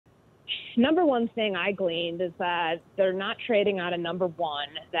Number one thing I gleaned is that they're not trading out a number one.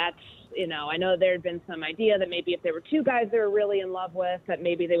 That's, I know there had been some idea that maybe if there were two guys they were really in love with, that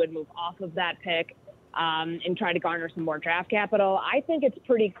maybe they would move off of that pick and try to garner some more draft capital. I think it's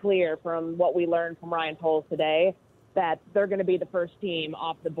pretty clear from what we learned from Ryan Poles today that they're going to be the first team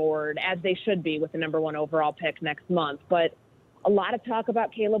off the board, as they should be with the number one overall pick next month. But a lot of talk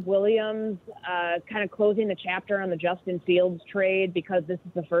about Caleb Williams kind of closing the chapter on the Justin Fields trade, because this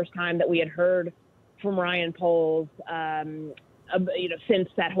is the first time that we had heard from Ryan Poles, since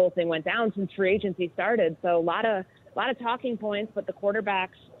that whole thing went down, since free agency started. So a lot of talking points, but the quarterbacks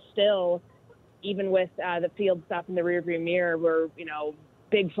still, even with the Field stuff in the rearview mirror, were,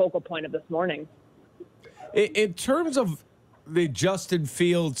 big focal point of this morning. In terms of the Justin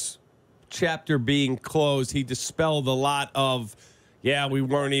Fields chapter being closed, he dispelled a lot of, we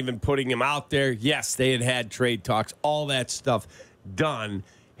weren't even putting him out there. Yes, they had trade talks, all that stuff done.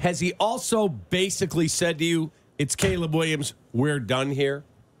 Has he also basically said to you, it's Caleb Williams, we're done here?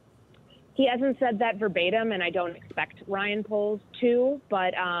 He hasn't said that verbatim, and I don't expect Ryan Poles to,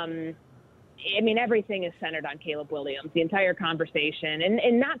 but everything is centered on Caleb Williams, the entire conversation,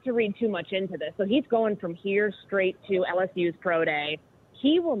 and not to read too much into this. So he's going from here straight to LSU's pro day.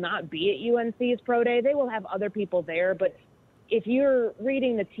 He will not be at UNC's pro day. They will have other people there, but if you're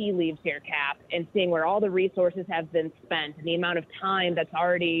reading the tea leaves here, Cap, and seeing where all the resources have been spent and the amount of time that's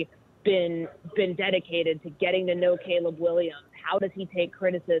already been dedicated to getting to know Caleb Williams, how does he take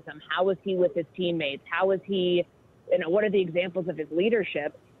criticism? How is he with his teammates? How is he, what are the examples of his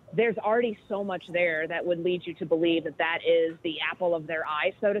leadership? There's already so much there that would lead you to believe that that is the apple of their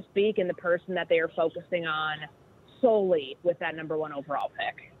eye, so to speak, and the person that they are focusing on solely with that number one overall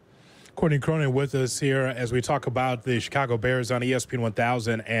pick. Courtney Cronin with us here as we talk about the Chicago Bears on ESPN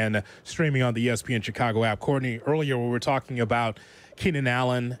 1000 and streaming on the ESPN Chicago app. Courtney, earlier we were talking about Keenan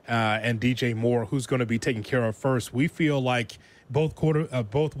Allen and DJ Moore, who's going to be taken care of first. We feel like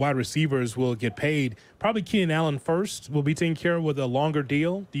both wide receivers will get paid. Probably Keenan Allen first will be taken care of with a longer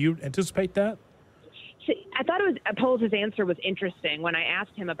deal. Do you anticipate that? I thought Poles' answer was interesting when I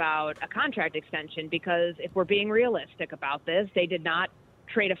asked him about a contract extension, because if we're being realistic about this, they did not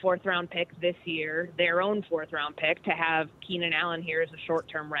trade a fourth-round pick this year, their own fourth-round pick, to have Keenan Allen here as a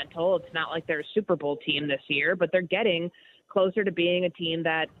short-term rental. It's not like they're a Super Bowl team this year, but they're getting closer to being a team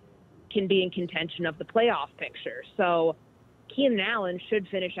that can be in contention of the playoff picture. So Keenan Allen should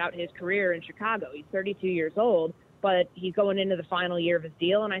finish out his career in Chicago. He's 32 years old, but he's going into the final year of his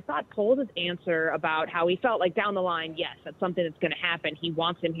deal. And I thought Poles' answer about how he felt like down the line, yes, that's something that's going to happen. He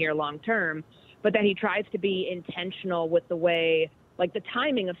wants him here long term, but that he tries to be intentional with the way, like the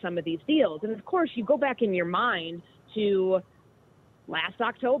timing of some of these deals. And of course, you go back in your mind to last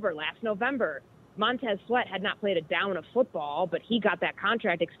October, last November. Montez Sweat had not played a down of football, but he got that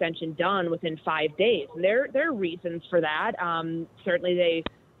contract extension done within 5 days. And there are reasons for that. Certainly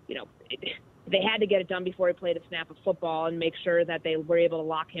they had to get it done before he played a snap of football and make sure that they were able to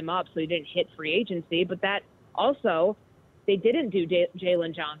lock him up so he didn't hit free agency. But that also, they didn't do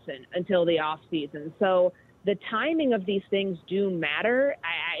Jalen Johnson until the offseason. So the timing of these things do matter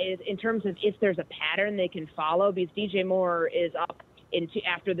in terms of if there's a pattern they can follow, because DJ Moore is up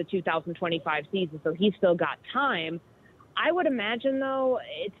after the 2025 season, so he's still got time. I would imagine, though,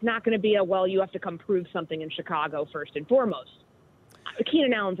 it's not going to be you have to come prove something in Chicago first and foremost.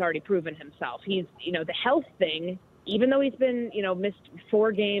 Keenan Allen's already proven himself. He's, the health thing, even though he's been, missed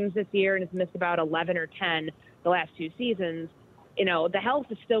 4 games this year and has missed about 11 or 10 the last 2 seasons, the health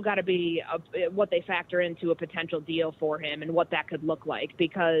has still got to be what they factor into a potential deal for him and what that could look like,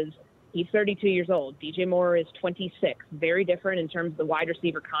 because he's 32 years old. DJ Moore is 26. Very different in terms of the wide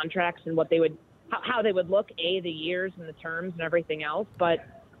receiver contracts and how they would look, the years and the terms and everything else. But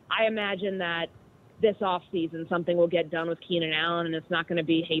I imagine that this offseason something will get done with Keenan Allen, and it's not going to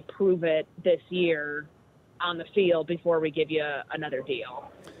be, hey, prove it this year on the field before we give you another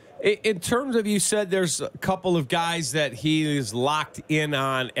deal. In terms of, you said there's a couple of guys that he is locked in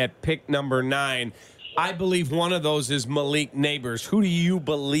on at pick number 9. I believe one of those is Malik Neighbors. Who do you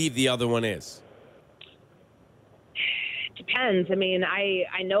believe the other one is? Depends.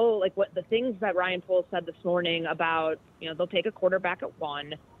 I know what the things that Ryan Poles said this morning about, they'll take a quarterback at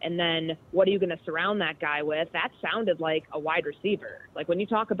 1, and then what are you going to surround that guy with? That sounded like a wide receiver. Like when you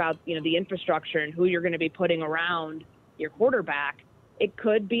talk about, the infrastructure and who you're going to be putting around your quarterback, it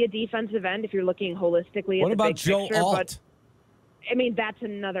could be a defensive end if you're looking holistically at the big picture. What about Joe Alt? That's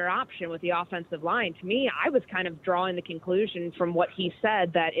another option with the offensive line. To me, I was kind of drawing the conclusion from what he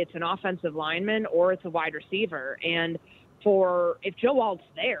said that it's an offensive lineman or it's a wide receiver. And if Joe Alt's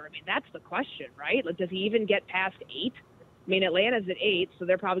there, that's the question, right? Like, does he even get past 8? I mean, Atlanta's at 8, so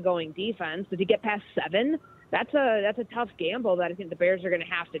they're probably going defense. But to get past 7, that's a tough gamble that I think the Bears are going to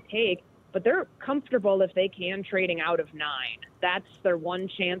have to take. But they're comfortable if they can trading out of 9. That's their one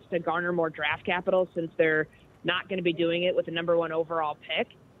chance to garner more draft capital since they're not going to be doing it with the number 1 overall pick.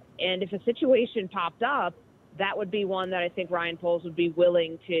 And if a situation popped up, that would be one that I think Ryan Poles would be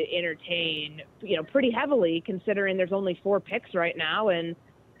willing to entertain, pretty heavily, considering there's only 4 picks right now. And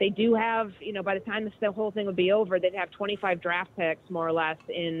they do have, by the time the whole thing would be over, they'd have 25 draft picks, more or less,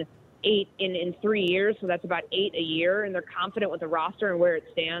 in 3 years. So that's about 8 a year. And they're confident with the roster and where it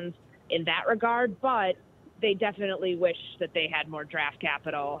stands in that regard. But they definitely wish that they had more draft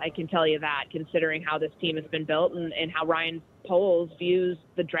capital. I can tell you that, considering how this team has been built and how Ryan Poles views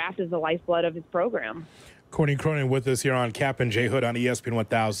the draft as the lifeblood of his program. Courtney Cronin with us here on Cap and J Hood on ESPN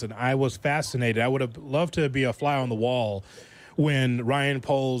 1000. I was fascinated. I would have loved to be a fly on the wall when Ryan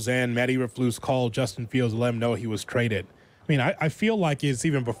Poles and Matt Eberflus called Justin Fields to let him know he was traded. I mean, I feel like it's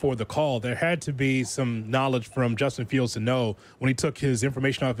even before the call. There had to be some knowledge from Justin Fields to know when he took his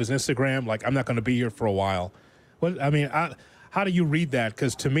information off his Instagram, like, I'm not going to be here for a while. How do you read that?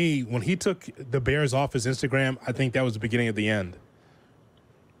 Because to me, when he took the Bears off his Instagram, I think that was the beginning of the end.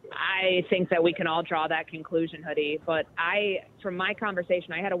 I think that we can all draw that conclusion, Hoodie. But from my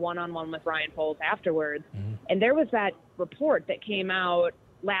conversation, I had a one-on-one with Ryan Poles afterwards, and there was that report that came out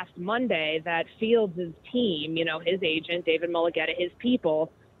last Monday that Fields' team, his agent, David Mulligetta, his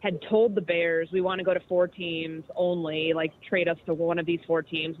people, had told the Bears, we want to go to 4 teams only, like trade us to one of these 4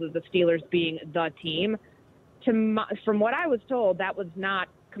 teams, with the Steelers being the team. From what I was told, that was not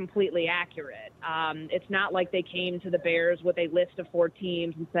completely accurate. It's not like they came to the Bears with a list of 4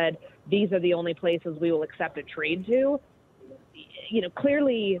 teams and said, these are the only places we will accept a trade to.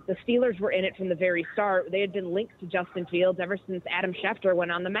 Clearly the Steelers were in it from the very start. They had been linked to Justin Fields ever since Adam Schefter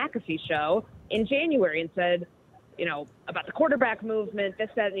went on the McAfee show in January and said, about the quarterback movement, this,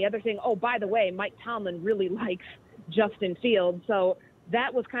 that, and the other thing. Oh, by the way, Mike Tomlin really likes Justin Fields. So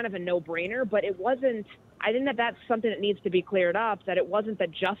that was kind of a no-brainer, but it wasn't. I think that that's something that needs to be cleared up, that it wasn't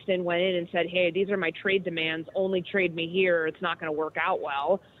that Justin went in and said, hey, these are my trade demands, only trade me here, or it's not going to work out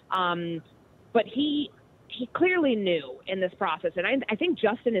well. But he clearly knew in this process. And I think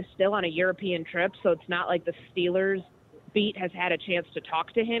Justin is still on a European trip, so it's not like the Steelers beat has had a chance to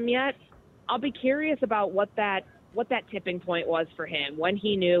talk to him yet. I'll be curious about what that tipping point was for him, when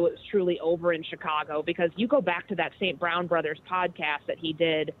he knew it was truly over in Chicago, because you go back to that St. Brown Brothers podcast that he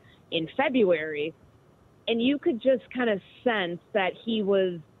did in February, and you could just kind of sense that he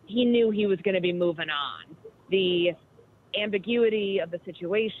knew he was going to be moving on. The ambiguity of the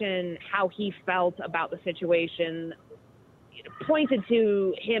situation, how he felt about the situation, pointed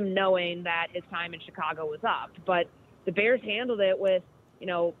to him knowing that his time in Chicago was up. But the Bears handled it with,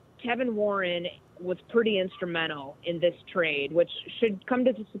 Kevin Warren was pretty instrumental in this trade, which should come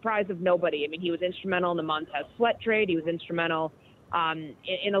to the surprise of nobody. I mean, he was instrumental in the Montez Sweat trade. He was instrumental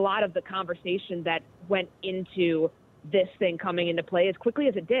in a lot of the conversation that went into this thing coming into play as quickly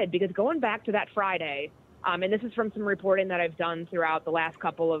as it did, because going back to that Friday, and this is from some reporting that I've done throughout the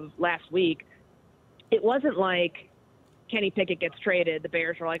last week, it wasn't like Kenny Pickett gets traded, the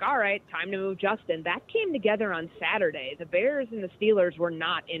Bears were like, all right, time to move Justin. That came together on Saturday. The Bears and the Steelers were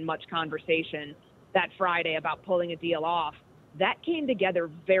not in much conversation that Friday about pulling a deal off. That came together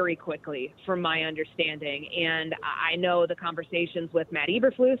very quickly, from my understanding. And I know the conversations with Matt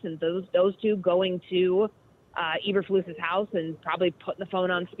Eberflus and those two going to Eberflus's house and probably putting the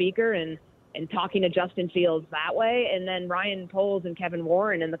phone on speaker and talking to Justin Fields that way. And then Ryan Poles and Kevin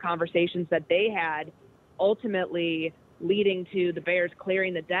Warren and the conversations that they had, ultimately leading to the Bears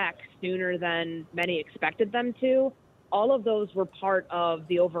clearing the deck sooner than many expected them to. All of those were part of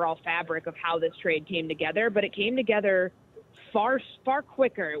the overall fabric of how this trade came together, but it came together far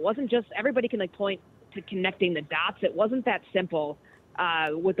quicker. It wasn't just everybody can point to connecting the dots. It wasn't that simple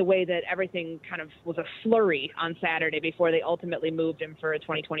with the way that everything kind of was a flurry on Saturday before they ultimately moved him for a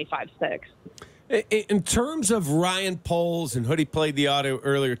 2025 6. In terms of Ryan Poles, and Hoodie played the audio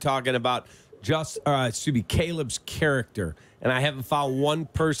earlier talking about Caleb's character, and I haven't found one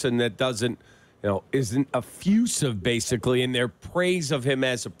person that doesn't, isn't effusive basically in their praise of him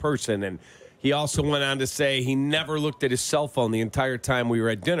as a person. And he also went on to say he never looked at his cell phone the entire time we were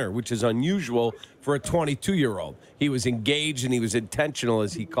at dinner, which is unusual for a 22-year-old. He was engaged and he was intentional,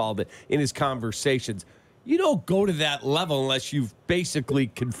 as he called it, in his conversations. You don't go to that level unless you've basically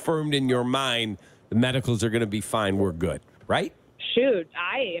confirmed in your mind the medicals are going to be fine, we're good, right? Shoot,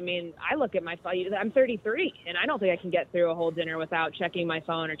 I look at my phone. I'm 33, and I don't think I can get through a whole dinner without checking my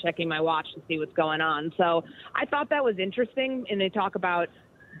phone or checking my watch to see what's going on. So I thought that was interesting, and they talk about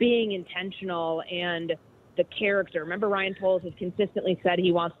being intentional and the character. Remember, Ryan Poles has consistently said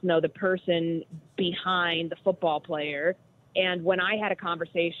he wants to know the person behind the football player. And when I had a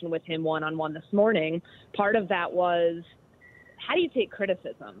conversation with him one-on-one this morning, part of that was, how do you take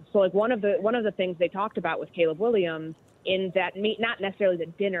criticism? So like one of the things they talked about with Caleb Williams in that meet, not necessarily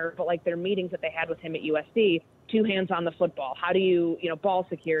the dinner, but like their meetings that they had with him at USC, 2 hands on the football. How do you, ball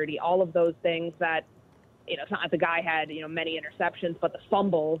security, all of those things that, it's not like the guy had, many interceptions, but the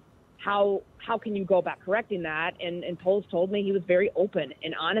fumbles, how can you go about correcting that? And Poles told me he was very open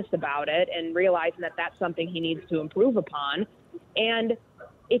and honest about it and realizing that that's something he needs to improve upon. And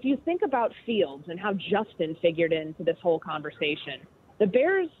if you think about Fields and how Justin figured into this whole conversation, the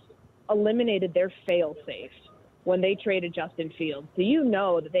Bears eliminated their fail-safe when they traded Justin Fields.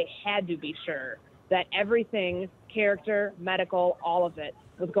 So that they had to be sure that everything, character, medical, all of it,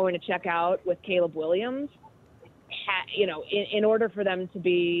 was going to check out with Caleb Williams, in order for them to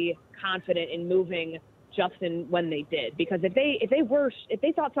be confident in moving Justin when they did. Because if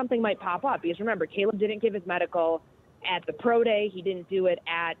they thought something might pop up, because remember, Caleb didn't give his medical at the pro day, he didn't do it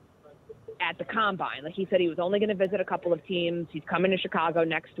at the combine. Like he said, he was only going to visit a couple of teams. He's coming to Chicago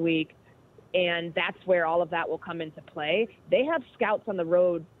next week, and that's where all of that will come into play. They have scouts on the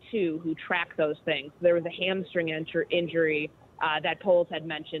road too who track those things. There was a hamstring injury that Poles had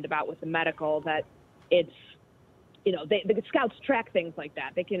mentioned about with the medical, that it's, the scouts track things like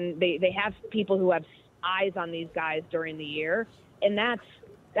that. They have people who have eyes on these guys during the year, and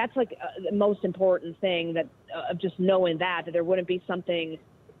that's like the most important thing, that of just knowing that there wouldn't be something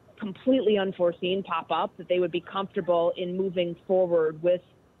completely unforeseen pop up, that they would be comfortable in moving forward with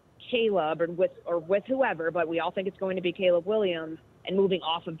Caleb or with whoever, but we all think it's going to be Caleb Williams, and moving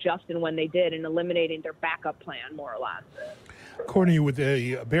off of Justin when they did, and eliminating their backup plan more or less. Courtney, with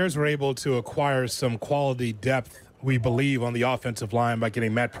the Bears were able to acquire some quality depth, we believe, on the offensive line by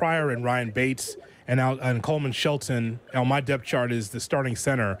getting Matt Pryor and Ryan Bates and Coleman Shelton. On my depth chart is the starting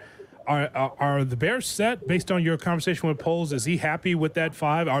center. Are the Bears set based on your conversation with Poles? Is he happy with that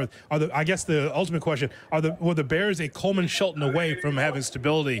 5? I guess the ultimate question, were the Bears a Coleman Shelton away from having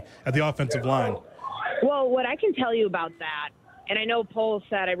stability at the offensive line? Well, what I can tell you about that, and I know Poles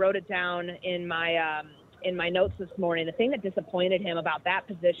said, I wrote it down in my notes this morning, the thing that disappointed him about that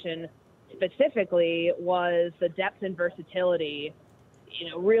position specifically was the depth and versatility.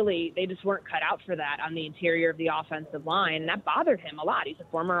 Really, they just weren't cut out for that on the interior of the offensive line, and that bothered him a lot. He's a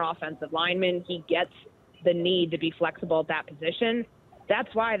former offensive lineman. He gets the need to be flexible at that position.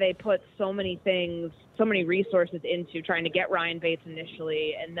 That's why they put so many resources into trying to get Ryan Bates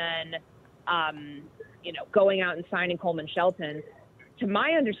initially, and then, going out and signing Coleman Shelton. To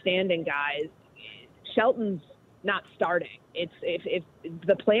my understanding, guys, Shelton's not starting. If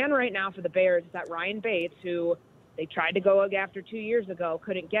the plan right now for the Bears is that Ryan Bates, who they tried to go after 2 years ago,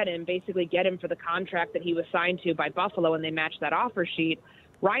 couldn't get him for the contract that he was signed to by Buffalo, and they matched that offer sheet.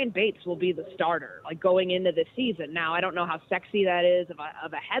 Ryan Bates will be the starter, like going into the season. Now, I don't know how sexy that is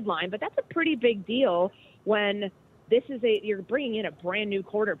of a headline, but that's a pretty big deal when you're bringing in a brand new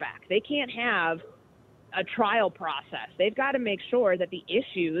quarterback. They can't have a trial process. They've got to make sure that the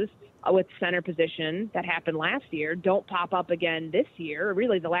issues with center position that happened last year don't pop up again this year, or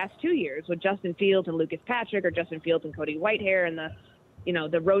really the last 2 years, with Justin Fields and Lucas Patrick, or Justin Fields and Cody Whitehair, and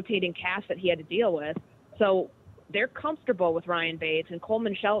the rotating cast that he had to deal with. So they're comfortable with Ryan Bates, and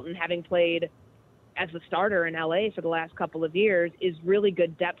Coleman Shelton, having played as the starter in LA for the last couple of years, is really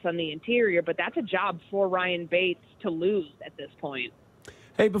good depth on the interior, but that's a job for Ryan Bates to lose at this point.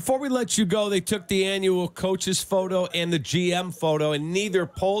 Hey, before we let you go, they took the annual coaches photo and the GM photo, and neither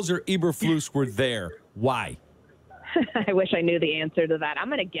Poles or Eberflus were there. Why? I wish I knew the answer to that. I'm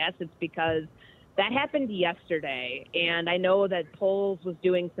going to guess it's because that happened yesterday, and I know that Poles was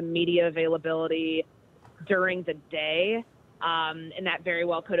doing some media availability during the day, and that very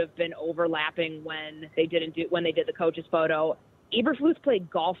well could have been overlapping when they did the coaches photo. Eberflus played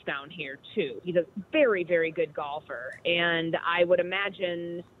golf down here, too. He's a very, very good golfer. And I would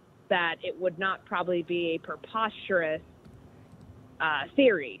imagine that it would not probably be a preposterous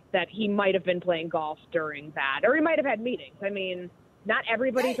theory that he might have been playing golf during that. Or he might have had meetings. I mean, not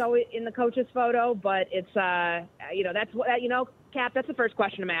everybody's always in the coach's photo, but it's, Cap, that's the first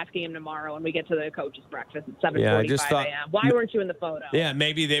question I'm asking him tomorrow when we get to the coach's breakfast at 7:45 a.m. Why weren't you in the photo? Yeah,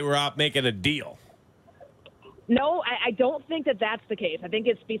 maybe they were out making a deal. No, I don't think that that's the case. I think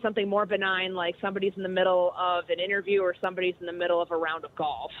it's be something more benign, like somebody's in the middle of an interview or somebody's in the middle of a round of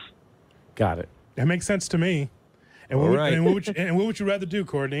golf. Got it. That makes sense to me. And what would you rather do,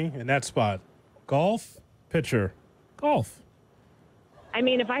 Courtney, in that spot? Golf, pitcher, golf. I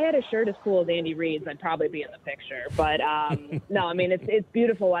mean, if I had a shirt as cool as Andy Reid's, I'd probably be in the picture. But no, I mean, it's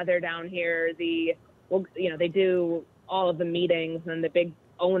beautiful weather down here. The well, they do all of the meetings, and the big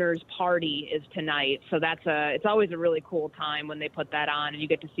owners party is tonight. So it's always a really cool time when they put that on, and you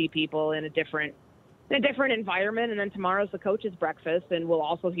get to see people in a different environment. And then tomorrow's the coaches' breakfast, and we'll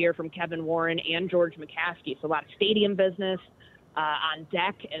also hear from Kevin Warren and George McCaskey. So a lot of stadium business on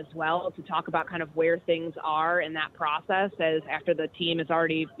deck as well to talk about kind of where things are in that process, as after the team has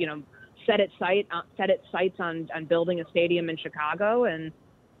already, set its sights on building a stadium in Chicago, and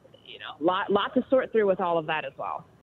lot to sort through with all of that as well.